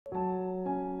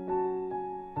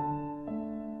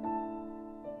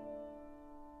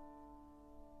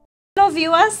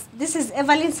viewers, this is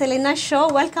Evelyn Selena Show.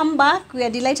 Welcome back. We are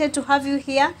delighted to have you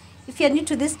here. If you are new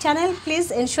to this channel,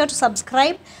 please ensure to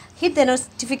subscribe, hit the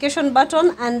notification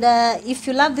button, and if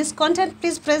you love this content,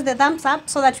 please press the thumbs up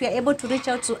so that we are able to reach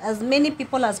out to as many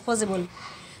people as possible.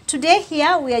 Today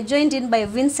here we are joined in by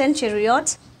Vincent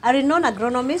Cheriot, a renowned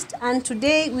agronomist, and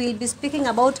today we will be speaking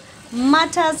about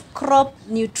matters crop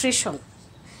nutrition.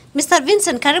 Mr.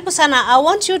 Vincent, karibu sana. I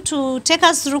want you to take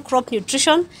us through crop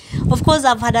nutrition. Of course,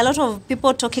 I've had a lot of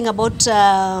people talking about,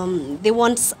 they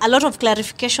want a lot of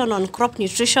clarification on crop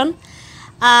nutrition.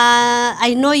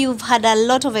 I know you've had a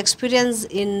lot of experience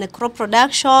in crop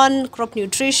production, crop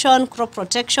nutrition, crop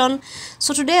protection.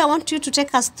 So today I want you to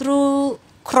take us through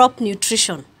crop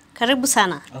nutrition. Karibu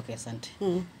sana. Okay, asante.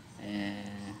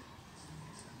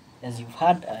 As you've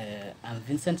heard, I'm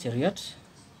Vincent Cheriot.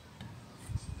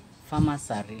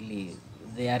 Farmers are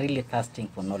really thirsting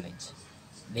for knowledge.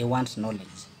 They want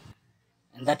knowledge,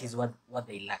 and that is what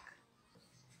they lack.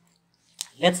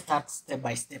 Let's start step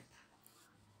by step.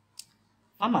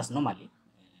 Farmers normally,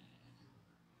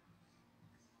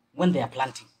 when they are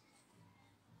planting,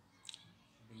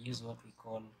 they use what we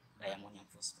call diammonium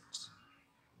phosphate.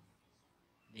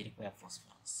 They require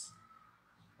phosphorus.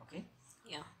 Okay?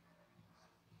 Yeah.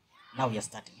 Now we are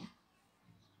starting.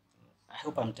 I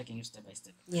hope I'm taking you step by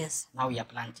step. Yes. Now we are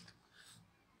planting.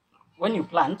 When you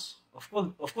plant, of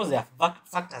course, there are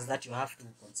factors that you have to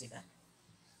consider.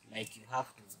 Like you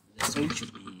have to, the soil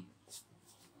should be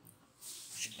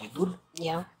good.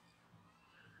 Yeah.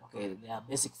 Okay, there are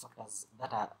basic factors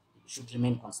that should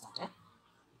remain constant.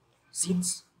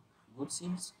 Seeds, good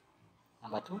seeds.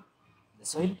 Number 2, the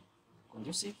soil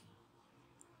conducive.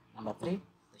 Number 3, there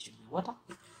should be water.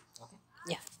 Okay.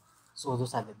 Yeah. So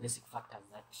those are the basic factors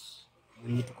that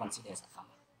you need to consider as a farmer.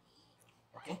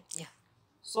 Okay? Yeah.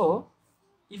 So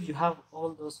if you have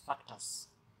all those factors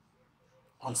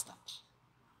constant,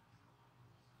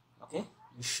 okay,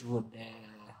 you should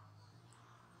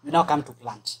you now come to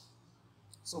plant.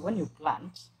 So when you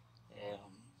plant,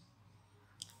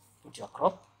 put your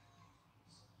crop.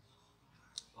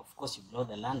 Of course, you blow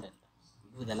the land and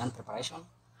do the land preparation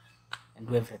and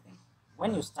do everything.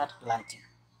 When you start planting,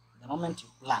 the moment you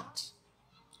plant,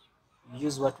 you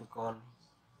use what we call,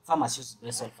 farmers use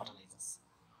base soil fertilizers.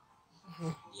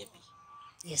 DAP.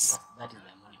 Yes. That is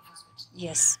the ammonium phosphate.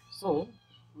 Yes. So,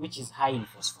 which is high in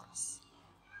phosphorus.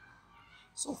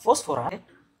 So phosphorus.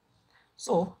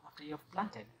 So after you have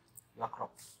planted your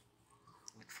crop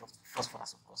with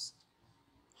phosphorus, of course.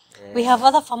 We have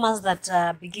other farmers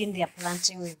that begin their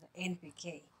planting with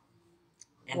NPK.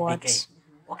 NPK. What?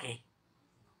 Okay.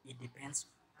 It depends.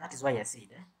 That is why I said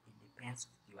it depends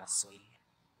on your soil.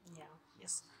 Yeah.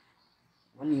 Yes.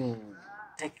 When you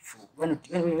take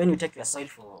when you take your soil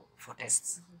for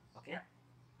tests, okay,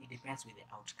 it depends with the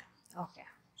outcome. Okay.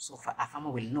 So a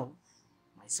farmer will know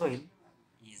my soil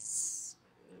is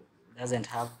doesn't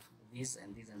have this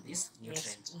and this and this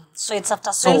nutrient. Yes. So it's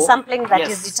after soil sampling that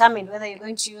is determined whether you're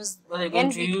going to use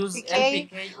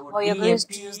NPK or you're going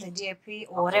to use the DAP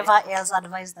or whatever else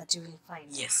advice that you will find.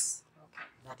 Yes. Okay.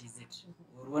 That is it.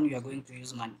 Or when you are going to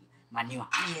use manure.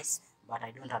 Yes. But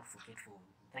I don't advocate for.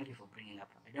 Thank you for bringing up.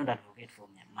 I don't advocate for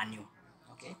manure.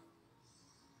 Okay.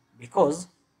 Because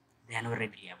they are not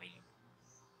readily available.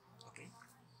 Okay.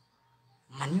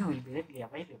 Manure will be readily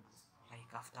available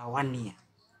like after 1 year.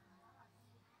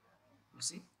 You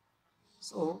see.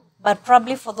 So. But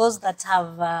probably for those that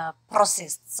have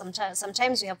processed,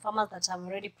 sometimes we have farmers that have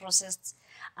already processed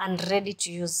and ready to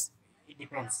use. It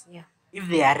depends. Yeah. If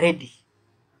they are ready,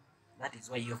 that is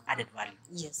why you have added value.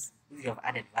 Yes. If you have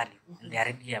added value and they are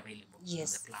readily available in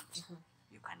the plant,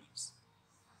 you can use.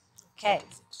 Okay. That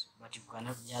is it. But you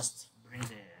cannot just bring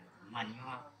the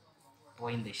manure,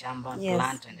 pour in the shamba,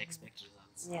 plant and expect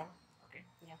results. Yeah. Okay.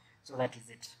 Yeah. So that is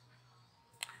it.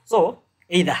 So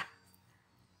either,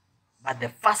 but the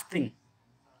first thing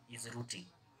is rooting,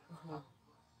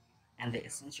 and the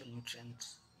essential nutrient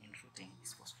in rooting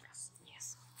is phosphorus.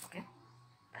 Yes. Okay.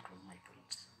 That was my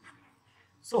point.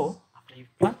 So after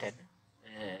you've planted,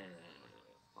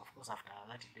 of course, after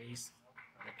 30 days,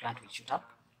 the plant will shoot up.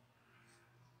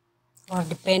 Or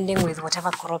depending with whatever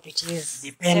crop it is.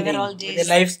 Depending several days, with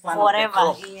the lifespan forever.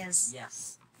 Of the crop. Yes.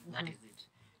 Yes, that is it.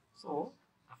 So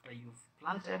after you've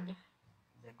planted,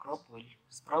 the crop will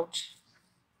sprout,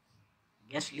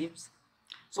 get leaves.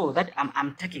 So that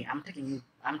I'm taking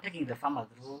the farmer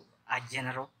through a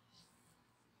general.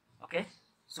 Okay.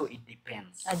 So it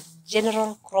depends. A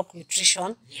general crop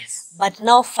nutrition. Yes. But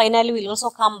now finally we'll also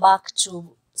come back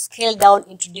to scale down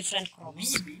into different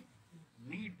crops.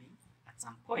 Maybe at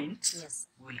some point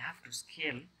we'll have to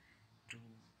scale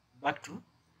back to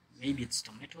maybe it's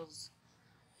tomatoes,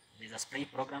 There's a spray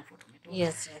program for tomatoes.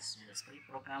 Yes, yes. There's a spray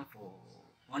program for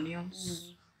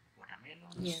onions,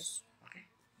 watermelons. Yes. Okay,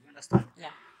 you understand?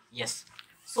 Yeah. Yes.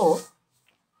 So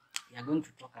we are going to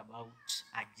talk about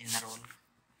a general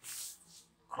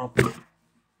crop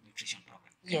nutrition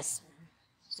program. Okay? Yes.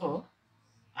 So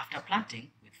after planting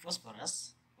with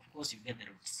phosphorus, of course you get the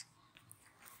roots.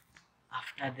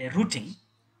 After the rooting,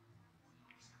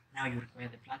 now you require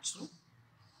the plant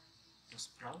to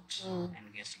sprout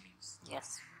and get leaves.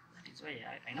 Yes. That is why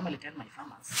I normally tell my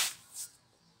farmers,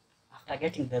 after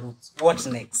getting the roots, what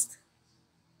next?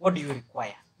 What do you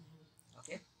require?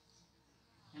 Okay?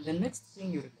 And the next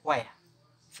thing you require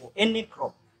for any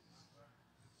crop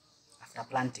after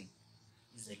planting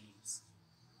is the leaves.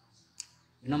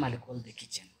 We normally call the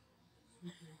kitchen.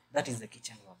 That is the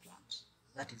kitchen of a plant.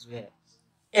 That is where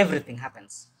everything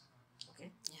happens.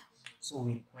 Okay? Yeah. So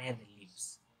we require the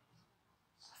leaves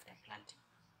after planting.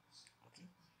 Okay?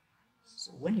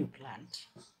 So when you plant,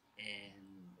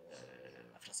 and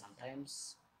after some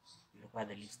times you require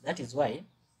the leaves. That is why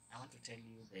I want to tell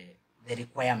you the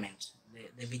requirement,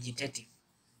 the vegetative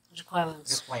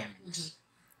Requirements. requirement.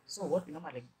 So what we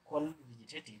normally call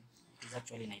vegetative, it is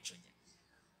actually nitrogen.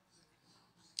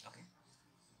 Okay?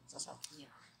 So Yeah.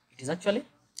 it is actually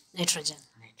Nitrogen.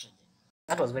 nitrogen.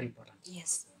 That was very important.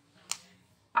 Yes.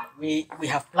 We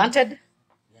have planted,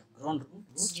 we have grown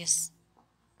roots. Yes.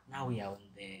 Now we are on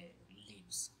the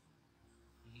leaves.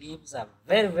 Leaves are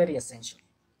very, very essential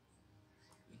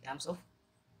in terms of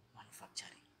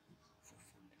manufacturing for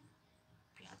food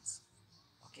plants.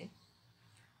 Okay?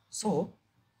 So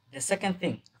the second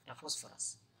thing after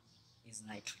phosphorus is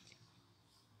nitrogen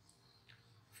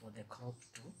for the crop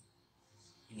to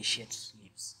initiate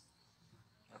leaves.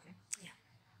 Okay? Yeah.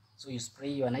 So you spray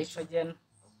your nitrogen,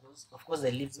 of course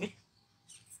the leaves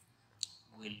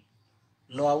will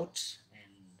blow out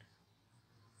and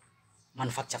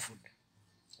manufacture food.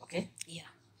 Okay? Yeah.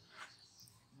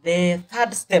 The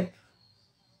third step,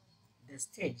 the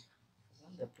stage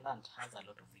when the plant has a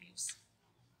lot of leaves,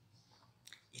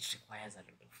 it requires a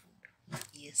lot of food.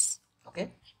 Yes.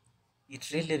 Okay?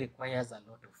 It really requires a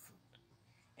lot of food,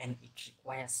 and it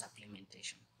requires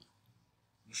supplementation.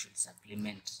 You should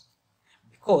supplement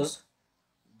because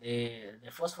the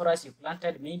phosphorus you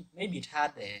planted, maybe it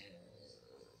had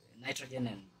nitrogen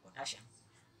and potassium,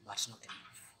 but not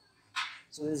enough.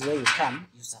 So this is where you come,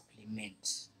 you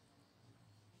supplement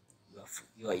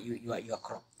your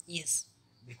crop. Yes.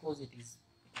 Because it is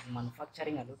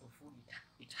manufacturing a lot of food.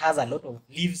 It has a lot of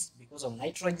leaves because of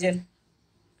nitrogen.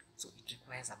 So it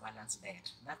requires a balanced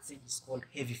diet. That stage is called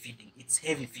heavy feeding. It's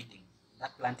heavy feeding.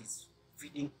 That plant is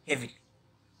feeding heavily.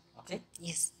 Okay?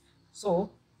 Yes.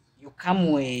 So you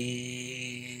come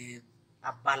with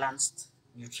a balanced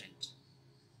nutrient.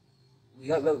 We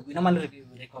normally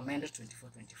recommend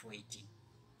 24-24-18.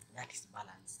 That is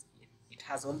balanced. It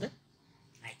has all the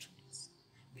nitrogens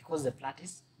because the plant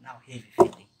is now heavy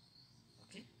feeding.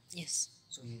 Okay? Yes.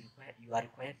 So you are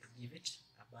required to give it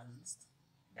a balanced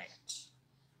diet.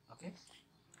 Okay?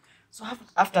 So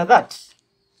after that,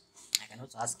 I can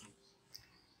also ask you,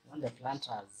 when the plant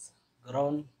has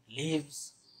grown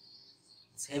leaves,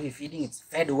 it's heavy feeding, it's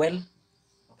fed well,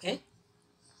 okay?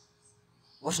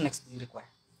 What next do you require?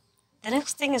 The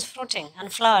next thing is fruiting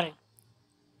and flowering.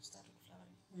 Start with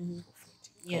flowering. Or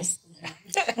fruiting, okay? Yes.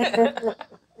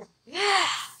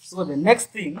 So the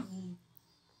next thing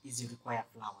is you require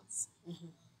flowers.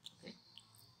 Okay?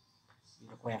 You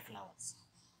require flowers.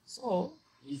 So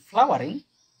in flowering,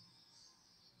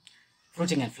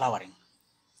 fruiting and flowering,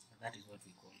 that is what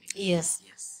we call it. Yes.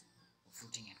 Yes,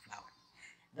 fruiting and flowering.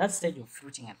 That stage of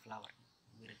fruiting and flowering,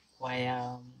 we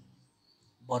require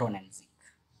boron and zinc.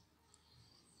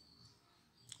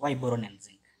 Why boron and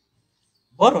zinc?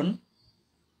 Boron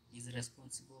is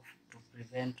responsible to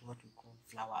prevent what we call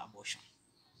flower abortion.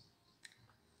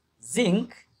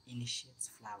 Zinc initiates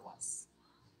flowers.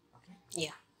 Okay?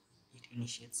 Yeah. It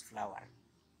initiates flowering.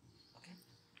 Okay?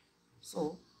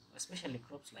 So, especially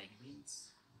crops like beans,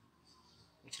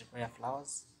 which require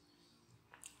flowers,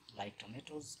 like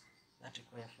tomatoes that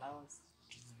require flowers,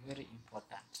 it is very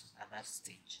important at that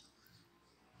stage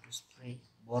to spray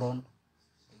boron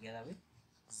together with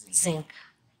zinc. Zinc.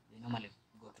 They normally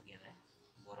go together,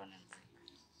 boron and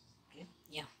zinc. Okay?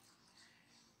 Yeah.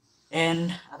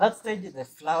 And at that stage,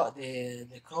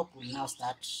 the crop will now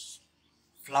start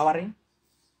flowering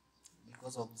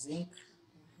because of zinc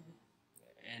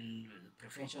and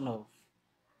prevention of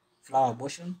flower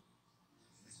abortion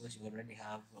because you already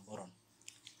have a boron.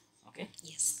 Okay?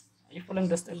 Yes. Are you following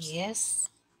the steps? Yes.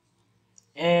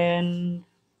 And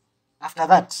after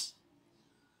that,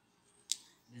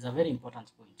 there's a very important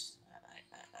point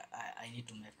I need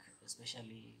to make,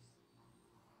 especially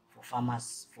for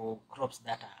farmers, for crops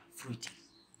that are fruiting.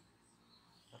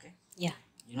 Okay? Yeah.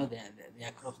 You know, there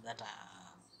are crops that are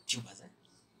tubers.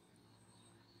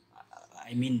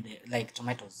 I mean, like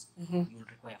tomatoes, you will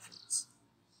require fruits.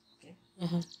 Okay?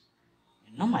 And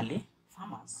normally,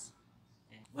 farmers,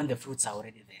 when the fruits are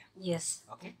already there. Yes.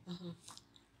 Okay?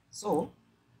 So,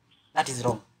 that is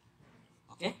wrong.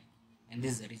 Okay? And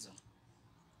this is the reason.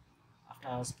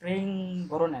 After spraying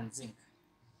boron and zinc,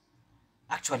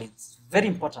 actually, it's very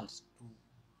important to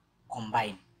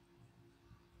combine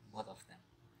both of them.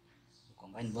 You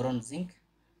combine boron, zinc,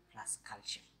 plus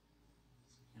calcium.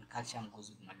 And calcium goes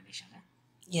with magnesium.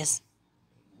 Yes.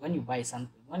 When you buy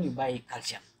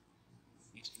calcium,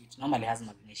 it normally has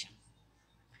magnesium.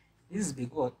 This is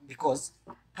because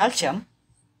calcium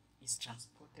is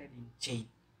transported in chain,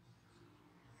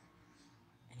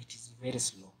 and it is very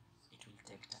slow. It will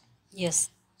take time.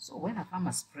 Yes. So when a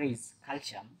farmer sprays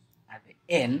calcium, at the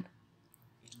end,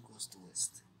 it goes to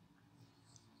waste.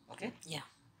 Okay? Yeah.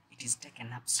 It is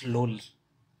taken up slowly.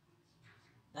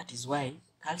 That is why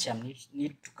calcium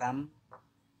need to come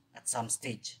at some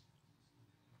stage.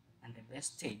 And the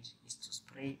best stage is to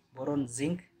spray boron,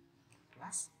 zinc,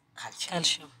 plus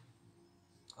calcium.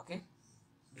 Okay?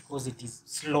 Because it is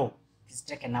slow. It is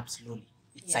taken up slowly.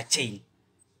 It's a chain.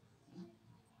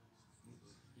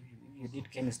 If you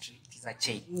did chemistry, it is a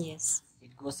chain. Yes.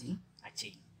 It goes in a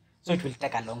chain. So it will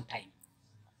take a long time.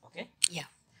 Okay? Yeah.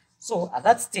 So at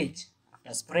that stage,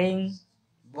 after spraying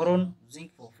boron,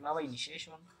 zinc for flower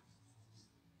initiation,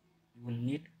 you will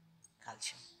need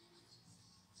calcium.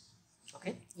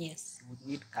 Okay? Yes. You would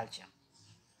need calcium.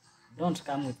 Don't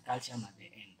come with calcium at the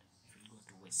end. It will go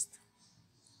to waste.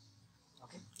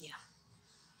 Okay? Yeah.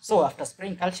 So after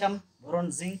spraying calcium,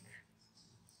 boron, zinc,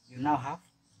 you now have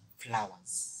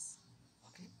flowers.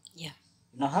 Okay? Yeah.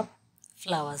 You now have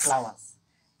Flowers.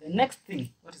 The next thing,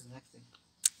 what is the next thing?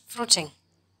 Fruiting.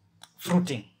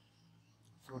 Fruiting.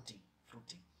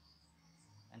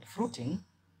 And fruiting,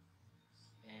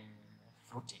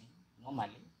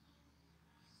 normally,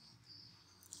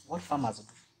 what farmers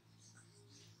do,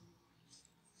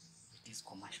 it is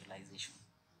commercialization.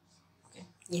 Okay?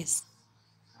 Yes.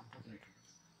 I'm talking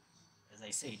to, as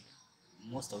I said,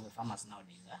 most of the farmers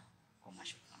nowadays are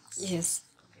commercial farmers. Yes.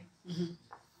 Okay?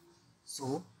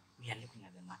 So, we are looking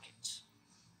at the market.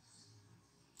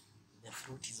 The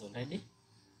fruit is already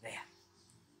there.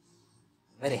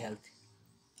 Very healthy.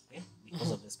 Okay?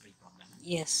 Because of the spray problem.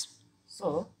 Yes.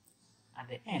 So, at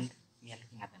the end, we are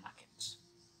looking at the market.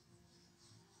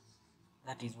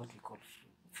 That is what we call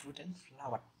fruit and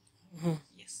flower.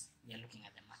 Yes, we are looking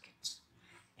at the market.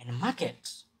 And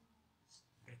market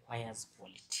requires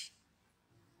quality.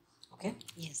 Okay?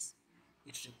 Yes.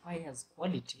 It requires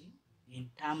quality in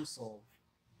terms of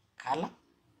color.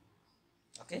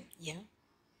 Okay? Yeah.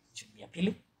 It should be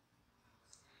appealing.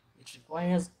 It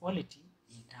requires quality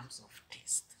in terms of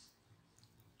taste.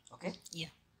 Okay? Yeah.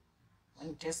 When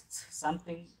you taste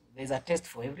something, there's a taste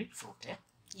for every fruit.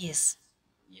 Yes.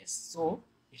 Yes. So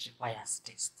it requires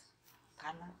taste.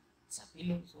 Color, it's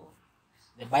appealing, so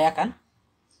the buyer can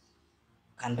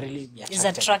really be attracted. Is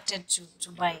attracted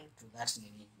to buying. To that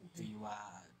to your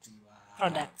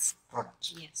Products.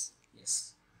 Product. Yes.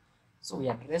 Yes. So we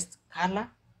addressed color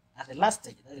at the last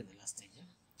stage. That is the last stage.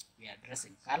 We are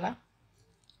addressing color,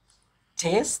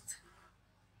 taste,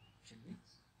 should be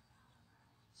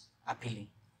appealing,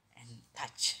 and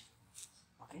touch.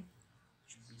 Okay,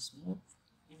 should be smooth.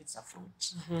 If it's a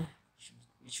fruit,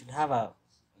 it should have a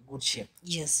good shape.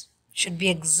 Yes. Should be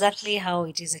exactly how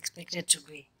it is expected to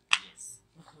be. Yes.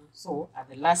 So at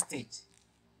the last stage,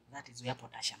 that is where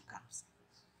potassium comes.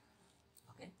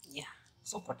 Okay. Yeah.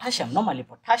 So normally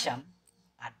potassium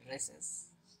addresses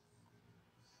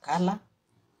color,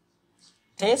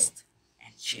 taste,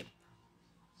 and shape.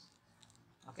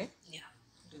 Okay. Yeah.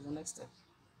 What is the next step?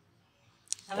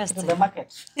 Harvesting. To the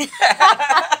market.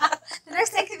 The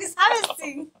next step is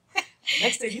harvesting. The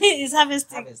next stage is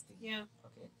harvesting. harvesting. Yeah.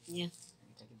 Okay. Yeah. And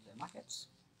you take it to the market.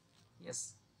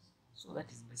 Yes. So that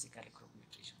is basically crop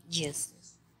nutrition. Yes.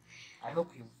 I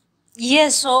hope you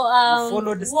Yes. So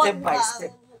followed step by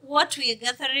step. What we are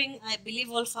gathering, I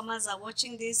believe all farmers are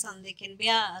watching this and they can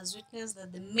bear as witness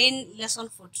that the main lesson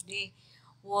for today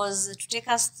was to take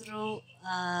us through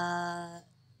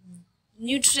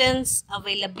nutrients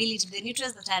availability, the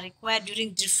nutrients that are required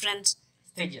during different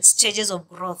stages of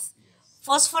growth.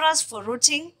 Phosphorus for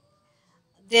rooting,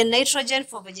 then nitrogen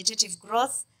for vegetative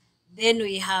growth, then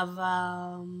we have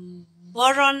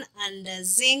boron and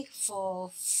zinc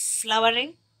for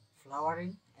flowering.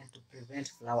 And to prevent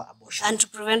flower abortion. And to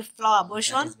prevent flower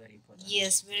abortion. That is very important.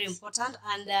 Yes, very important.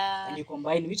 And you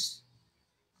combine with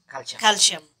calcium.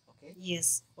 Calcium. Okay.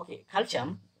 Yes. Okay,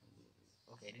 calcium.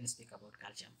 Okay, I didn't speak about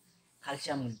calcium.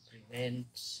 Calcium will prevent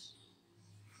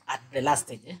at the last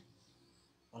stage,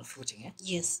 on fruiting.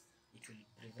 Yes. It will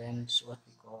prevent what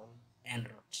we call end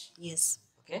rot. Yes.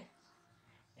 Okay,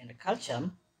 and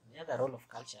calcium. The other role of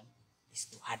calcium is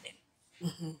to harden.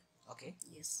 Okay.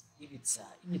 Yes. If it's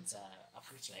a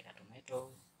fruit like a tomato,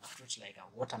 a fruit like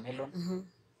a watermelon,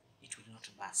 it will not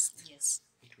burst. Yes.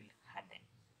 It will harden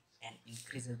and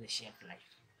increases the shelf life.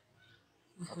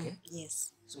 Okay.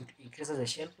 Yes. So it increases the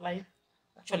shelf life.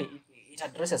 Actually, it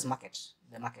addresses the market.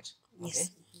 Okay.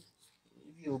 Yes.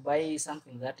 If you buy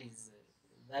something that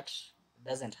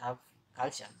doesn't have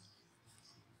calcium,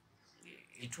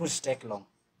 it will take long.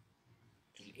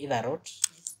 It will either rot,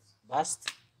 burst,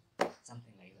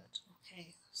 something like that.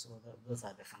 Okay. So those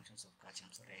are the functions of calcium.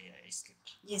 Sorry, I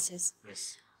skipped. Yes. Yes.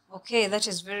 Yes. Okay, that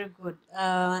is very good.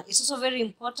 It's also very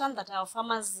important that our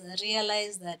farmers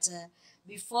realize that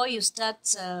before you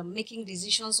start making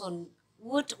decisions on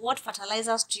what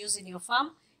fertilizers to use in your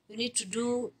farm, you need to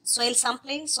do soil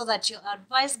sampling so that you're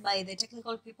advised by the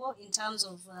technical people in terms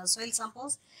of soil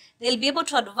samples. They'll be able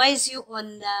to advise you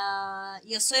on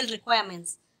your soil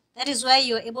requirements. That is why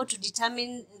you're able to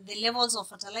determine the levels of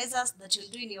fertilizers that you'll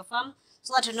do in your farm,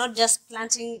 so that you're not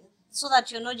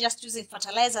just using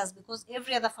fertilizers, because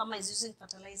every other farmer is using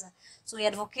fertilizer. So we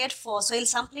advocate for soil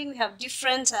sampling. We have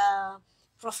different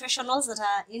professionals that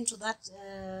are into that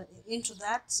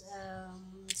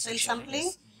soil sampling.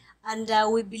 Yes. And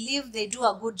we believe they do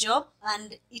a good job,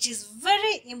 and it is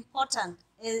very important,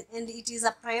 and it is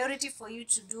a priority for you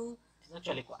to do. It's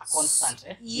actually a constant.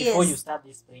 Yes. Before you start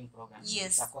this spraying program, Yes.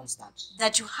 it's a constant.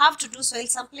 That you have to do soil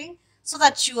sampling so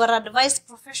that you are advised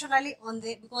professionally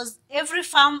because every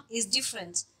farm is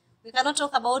different. We cannot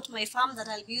talk about my farm that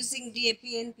I'll be using DAP,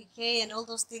 NPK, and all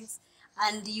those things,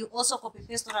 and you also copy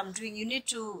paste what I'm doing.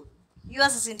 You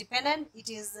as independent, it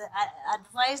is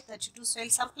advised that you do soil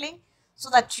sampling so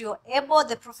that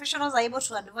the professionals are able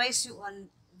to advise you on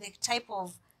the type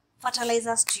of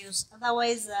fertilizers to use.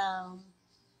 Otherwise,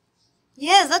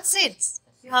 yes, that's it.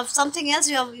 You have something else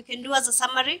you can do as a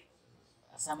summary?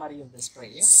 A summary of the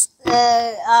spray.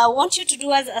 Yeah? I want you to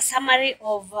do as a summary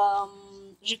of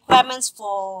requirements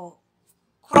for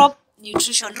crop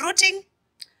nutrition: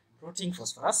 rooting,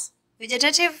 phosphorus,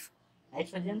 vegetative,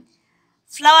 nitrogen.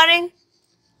 flowering,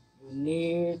 You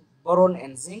need boron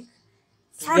and zinc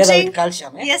together fruiting. with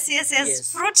calcium.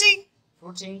 Yes.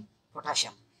 Fruiting,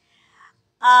 potassium.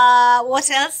 What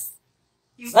else?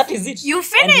 That is it. You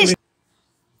finished.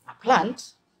 A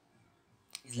plant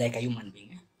is like a human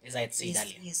being, as I had said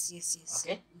earlier. Yes.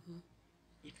 Okay.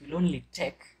 It will only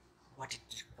take what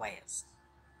it requires.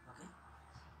 Okay.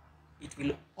 It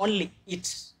will only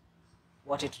eat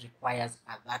what it requires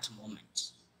at that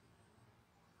moment.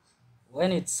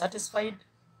 When it's satisfied,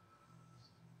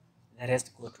 the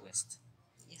rest go to waste.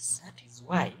 Yes. That is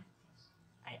why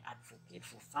I advocate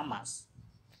for farmers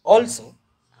also,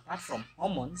 apart from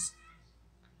hormones,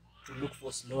 to look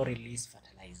for slow release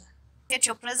fertilizer. Appreciate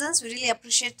your presence. We really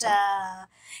appreciate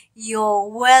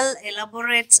your well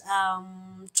elaborate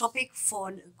topic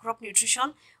for crop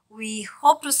nutrition. We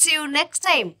hope to see you next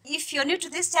time. If you're new to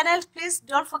this channel, please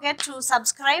don't forget to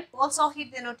subscribe. Also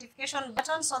hit the notification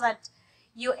button so that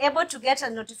you're able to get a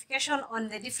notification on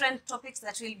the different topics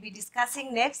that we'll be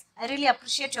discussing next. I really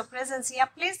appreciate your presence here.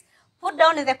 Please put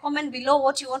down in the comment below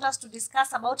what you want us to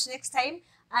discuss about next time.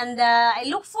 And I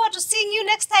look forward to seeing you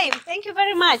next time. Thank you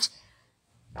very much.